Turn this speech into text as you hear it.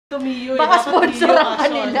Tumiyo, baka sponsor ang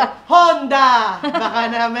kanila. Honda!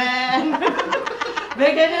 Baka naman.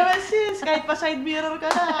 Bega naman sis, kahit pa side mirror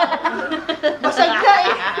ka na. Basag na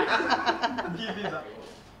eh.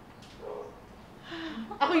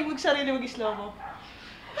 Ako yung magsarili mag-slow mo.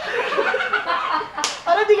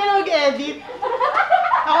 Parang di ka na mag-edit.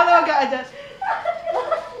 Ako na mag-a-adjust.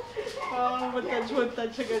 Oh,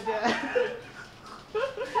 montage agad yan.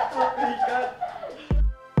 Okay, cut.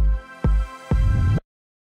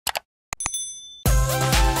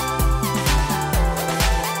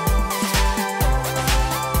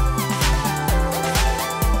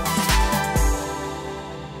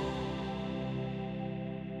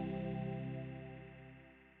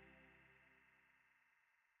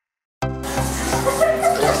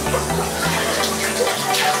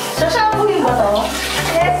 Shampooin ba to?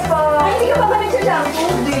 Yes po. Ay, hindi ka pa ba nagsashampoo?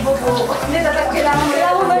 Hindi po po. Hindi, dapat kailangan mo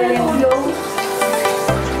lang ba ng tulong?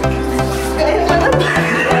 Kaya ka na ba?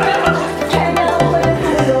 Kailangan mo ba ng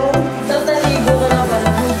tulong? Tataligo ka na pala.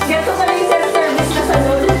 Ganito pala yung self-service na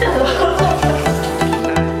salon.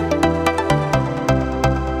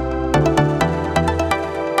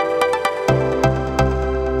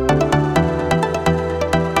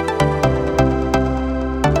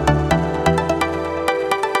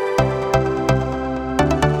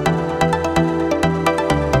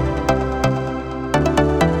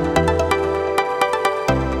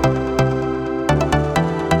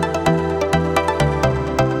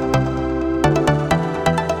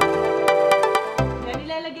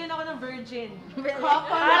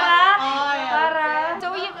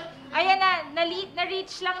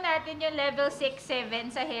 Na-reach lang natin yung level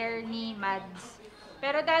 6-7 sa hair ni Madz.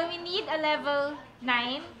 Pero dahil we need a level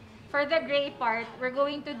 9 for the gray part, we're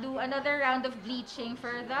going to do another round of bleaching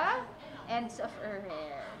for the ends of her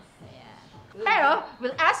hair. Ayan. Pero,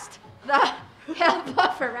 we'll ask the help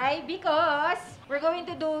of Rai because we're going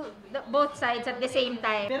to do both sides at the same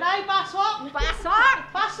time. Rai, pasok! Pasok!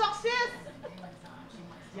 Pasok, sis!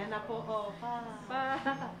 Yan na po, oh.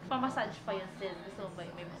 Pa-massage pa yun, sis. Gusto mo ba?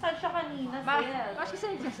 May massage siya kanina, sis. Bakit siya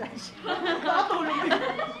massage? Nakatulog din.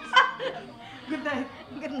 Good night.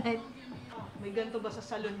 Good night. May ganito ba sa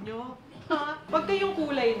salon nyo? Pag kayong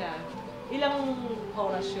kulay na, ilang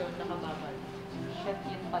oras yun nakababad? Shit,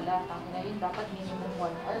 yun pala. Ngayon dapat minimum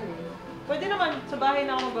 1 hour eh. Pwede naman, sa bahay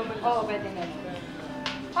na ako magbabalik. Oo, pwede nga.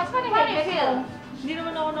 Mas pa rin helmet. Hindi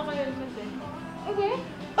naman ako naka-helmet eh. Okay.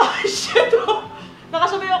 Oh, shit!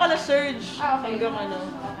 Nakasabay ako kala Surge. Okay. Hanggang ano.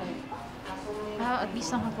 Okay. At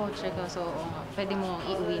least naka-kotse ka, so pwede mo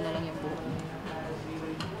iuwi na lang yung buhok.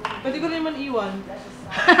 Pwede ko rin naman iwan.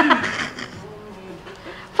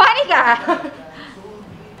 Funny ka!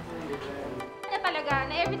 Kanya talaga,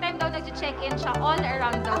 na every time daw nag-check-in siya all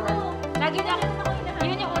around the world. Lagi niya,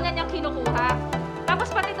 yun yung una niyang kinukuha. Tapos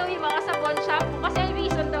pati daw yung mga sabon shampoo, kasi yung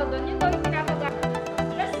reason daw doon, yun daw yung pinapag-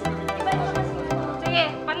 Plus, iba yung mga sige,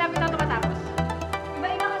 palapit na ito matapos.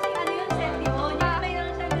 Iba-iba kasi ano yun, set yun. Iba yung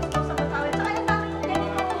siya disposable towel. Tsaka yung dami kong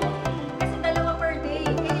ganito. Kasi 2 per day.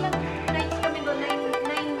 Eh, ilang nights kami doon?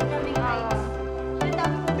 9 kaming nights. Yung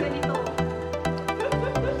dami kong ganito.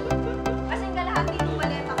 Kasi yung kalahati ng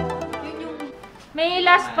maleta ko, yun yung... May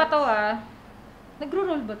last pa to ah.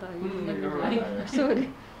 Nagro-roll ba tayo? Ay, sorry.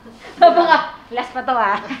 Last pa to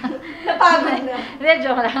ah. Napagod na. Hindi,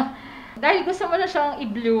 joke lang. Dahil gusto mo na siyang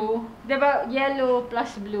i-blue, di ba yellow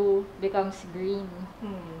plus blue becomes green.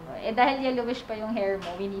 Eh dahil yellowish pa yung hair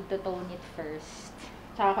mo, we need to tone it first.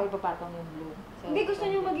 Tsaka ko ipapatong yung blue. So, Hindi, gusto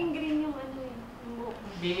niyo maging green yung ano eh.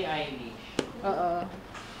 Billie Eilish. Oo.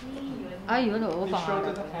 Ayun, oo. Show to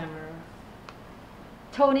Pangarap. the camera.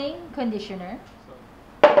 Toning conditioner.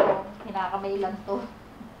 Kinakamay lang to.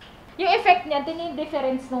 Yung effect niya, tingin yung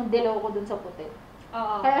difference nung dilaw ko dun sa puti.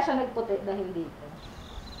 Oo. Kaya siya nagputi dahil dito.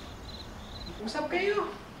 Usap kayo!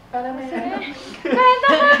 Para may kwento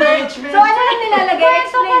ka! So, ano nang nilalagay?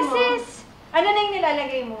 Explain mo. sis! Ano na yung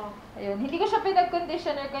nilalagay mo? Ayun, hindi ko siya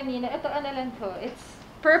pinag-conditioner kanina. Ito, ano lang to. It's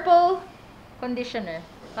purple conditioner.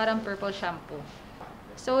 Parang purple shampoo.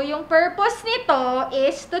 So, yung purpose nito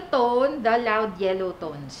is to tone the loud yellow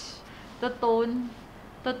tones. To tone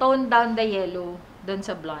down the yellow doon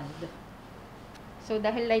sa blonde. So,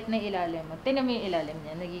 dahil light na ilalim mo, tingnan mo yung ilalim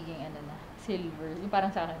niya, nagiging ano na, silver. Yung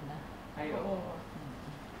parang sa akin na. Ay, oo.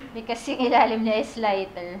 Because yung ilalim niya is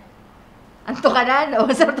lighter. Anto ka na, no?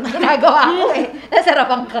 Sarap na ginagawa ko eh.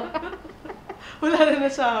 Nasarapan ka. Wala na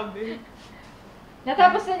nasabi.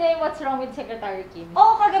 Natapos na niya yung What's Wrong with Secretary Kim.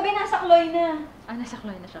 Oo, kagabi nasa Chloe na.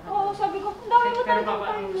 Nasakloy na siya. Oo, sabi ko, ang dami mo Pero talaga paano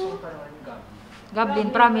tayo. gusto pa naman Gab? Goblin,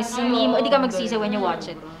 promise. Hindi ka magsisi when you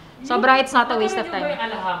watch it. Sobra, it's not a waste of Ano time. yung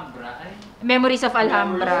Alhambra? Ay, Memories of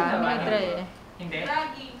Alhambra. Memories of May try eh. hindi?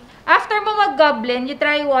 After mo mag-Goblin, you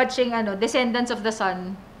try watching Descendants of the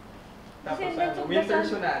Sun. Tapos Descendants of the Winter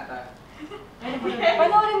Sun. Sonata.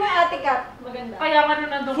 Panoorin mo yung Ate Cat. Maganda. Kaya ka na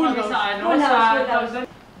nandun Full kami house. sa Full house, full sa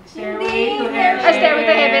house. Stairway to Hindi, Heaven. Stairway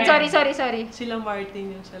to Heaven. Sorry. Sila Martin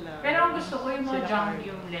yung sala. Pero ang gusto ko yung mga Sila jump Martin.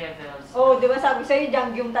 yung levels. Oh, di ba sabi sa'yo,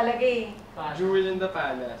 Jangyum talaga eh. Jewel in the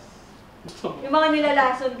Palace. Yung mga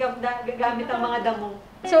nilalason gamit ang mga damo.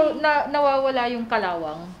 So, nawawala yung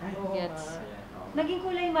kalawang. Oo Gets. nga. Naging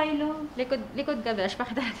kulay Milo. Likod ka, Besh.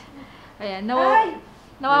 Bakit natin? Ayan, Ay!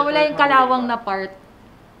 nawawala yung kalawang na part.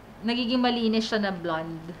 Nagiging malinis siya na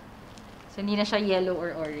blonde. So, hindi na siya yellow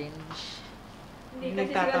or orange. Hindi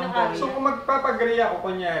kasi Nagtatambol. So kung magpapag-gray ako,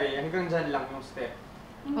 kunyari, hanggang dyan lang yung step.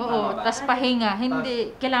 Oo, Tama ba? tas pahinga.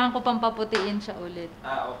 Hindi, kailangan ko pang paputiin siya ulit.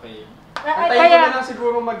 Okay. Ay, Antayin ko kaya- na lang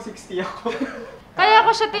siguro mag-60 ako. Kaya ako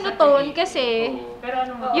siya tinutone kasi Oo. Pero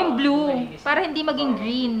ano mo? yung blue, para hindi maging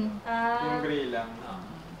green. Yung gray lang.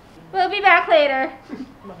 We'll be back later.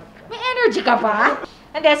 May energy ka pa?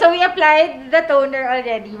 And then, so we applied the toner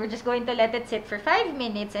already. We're just going to let it sit for 5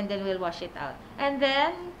 minutes and then we'll wash it out. And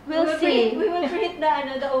then, we'll see. We will preheat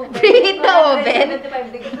the oven. Preheat the oven.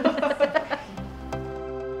 75 degrees.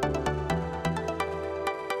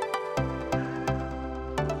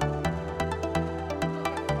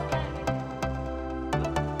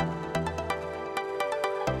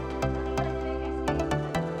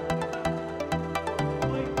 Oh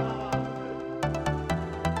my God.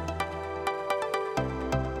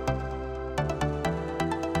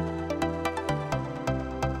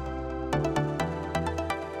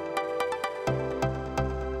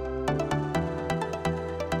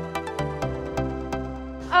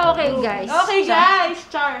 Okay, guys. Okay guys,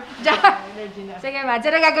 char. Char. Energy na. Sige, Madz.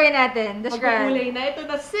 Ano gagawin natin? Describe. Magkukulay na. Ito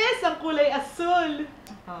na sis, ang kulay asul.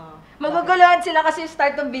 Maguguluhan sila kasi yung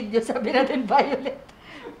start ng video. Sabi natin violet.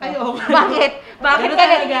 Ay, okay. Bakit? Ganun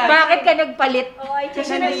talaga. Bakit ka nagpalit? Oh, I check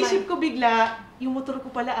Kasi na naisip ko bigla, yung motor ko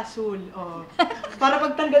pala asul. Oh. Para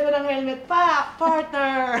pagtanggal mo ng helmet,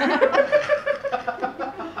 partner!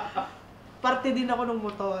 Parte din ako ng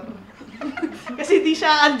motor. Kasi di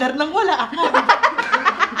siya andar nang wala ako.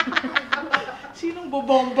 Sinong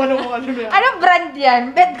bobomba ng ano na yan? Anong brand yan?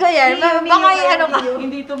 Bet ko yan. Mio, Baka Mio, ano ka. Mio.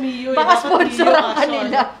 Hindi to Mio. Baka dapat sponsor Mio ang Asol.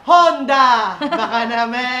 kanila. Honda! Baka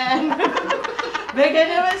naman. Bega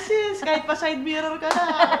naman sis, kahit pa side mirror ka na.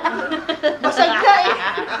 Basag na eh.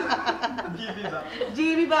 GB ba?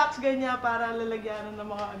 GB box ganyan para lalagyanan ng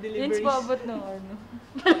mga deliveries. Vince, paabot ng ano.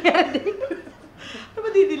 Ano ba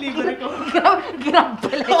di-deliver ko? Grab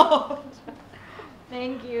pala. Oo.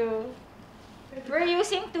 Thank you. We're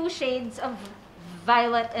using 2 shades of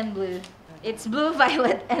violet and blue. It's blue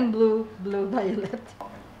violet and blue violet.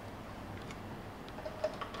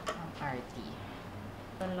 Ang arty.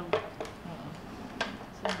 lang. Oo.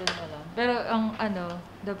 Sundin mo lang. Pero ang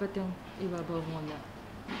dapat yung ibabaw muna.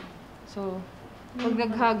 So, pag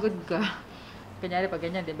naghagod ka, kanyari pag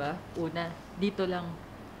ganyan, di ba? Una, dito lang.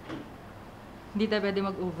 Hindi tayo pwede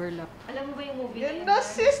mag-overlap. Alam mo ba yung movie? Yan na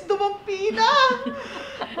sis, dumampi na.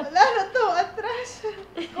 Wala na to, atras.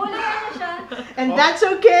 Kulay ano siya? And that's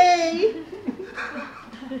okay.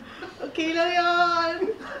 Okay lang yan.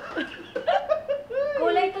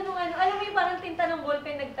 Kulay ito nung ano. Alam mo yung parang tinta ng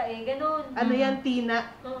ballpen nagtae. Ganon. Ano yan, Tina?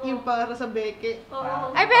 Oo. Yung para sa beke.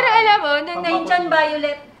 Oo. Ay, pero alam mo, nung Chan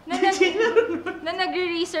violet. nung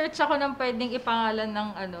nagre-research ako ng pwedeng ipangalan ng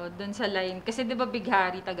doon sa line, kasi di ba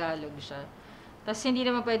Bighari, Tagalog siya. Tapos hindi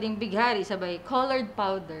naman pwedeng Bighari, sabay, colored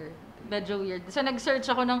powder. Medyo weird. So nag-search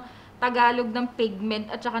ako ng Tagalog ng pigment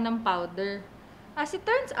at saka ng powder. As it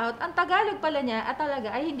turns out, ang Tagalog pala niya at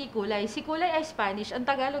talaga ay hindi kulay. Si kulay ay Spanish, ang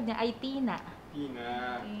Tagalog niya ay tina. Tina.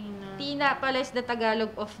 Tina pala is the Tagalog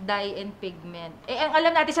of dye and pigment. Eh, ang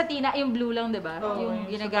alam natin sa tina, yung blue lang, di ba? Oo, yung yung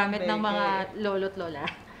ginagamit sa ng mga lolo't lola.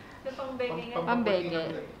 Yung pang-beke nga.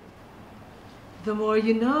 Pambeke. The more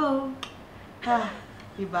you know. Ha,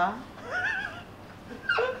 diba?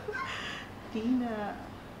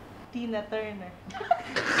 Tina Turner.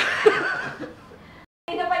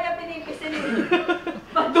 Hindi na pa niya pinipisil eh.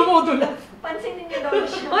 Dumudulas. Pansinin niyo daw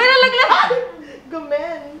siya. Uy, nalaglag!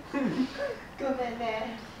 Gumen. Gumen eh.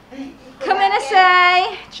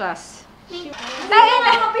 Kumenasay! Trust. Hindi na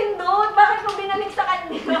makapindot. Bakit mo binalik sa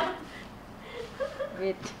kanya?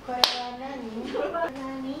 Wait. Kaya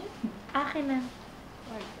nani? Akin na.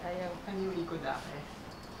 Wag, ayaw. Ano yung ikod ake?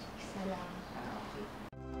 Isa lang.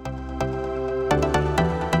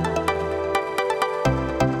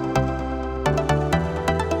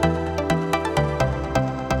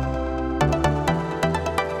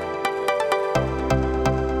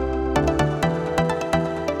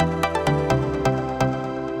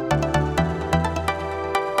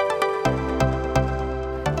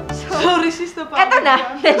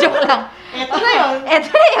 na. Joke lang. Eto na yun. Eto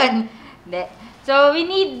na yun. Hindi. So, we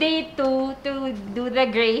need day 2 to do the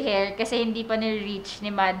gray hair kasi hindi pa na-reach ni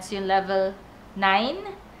Madz yung level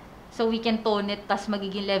 9. So, we can tone it, tas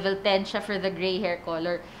magiging level 10 siya for the gray hair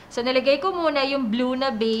color. So, nilagay ko muna yung blue na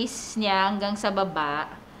base niya hanggang sa baba.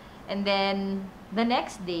 And then, the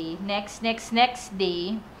next day, next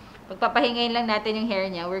day, pagpapahingayin lang natin yung hair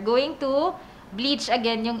niya, we're going to bleach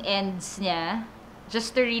again yung ends niya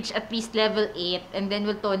just to reach at least level 8. And then,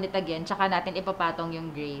 we'll tone it again. Tsaka natin ipapatong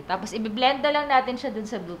yung gray. Tapos, i-blend na lang natin siya dun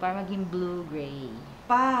sa blue para maging blue-gray.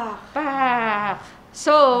 Pak!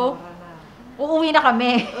 So, uuwi na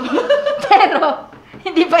kami. Pero,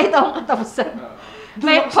 hindi pa ito ang katapusan.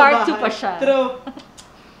 May part 2 pa siya. True.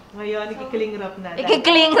 Ngayon, ikikling wrap na.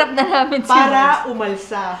 Ikikling wrap na namin si Para Madz.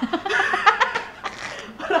 umalsa.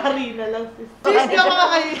 Marari na lang. Sis, ka mga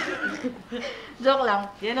kayo. Joke lang.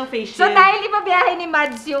 Yan ang face So, shield. dahil ipabiyahe ni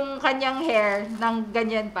Madz yung kanyang hair ng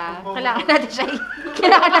ganyan pa, kailangan natin siya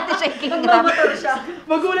i-cling wrap. Mamotor siya.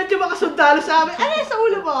 Magulat yung mga sundalo sa amin. Ay, sa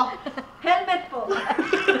ulo mo! Helmet po.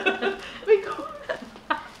 May ko.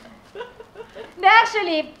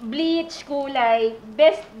 Actually, bleach, kulay,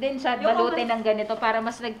 best din siya Yung balutin ng ganito para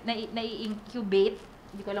mas nai-incubate.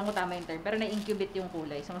 Hindi ko alam kung tama yung term, pero nai-incubate yung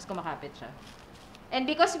kulay. So, mas kumakapit siya. And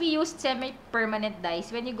because we used semi-permanent dyes,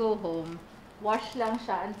 when you go home, wash lang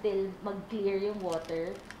siya until mag-clear yung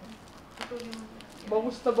water.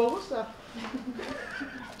 Bangus na bangus ah.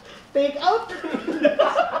 Take out.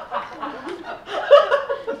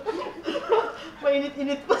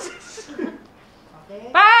 Mainit-init pa sis. Okay.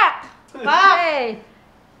 Pak! Pak! Okay.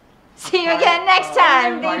 See you again next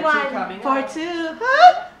time. Day Part 2 1. coming up. Part 2.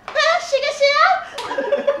 Ha? Shiga siya?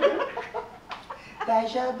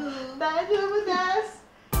 Deja vu. Deja vu, das.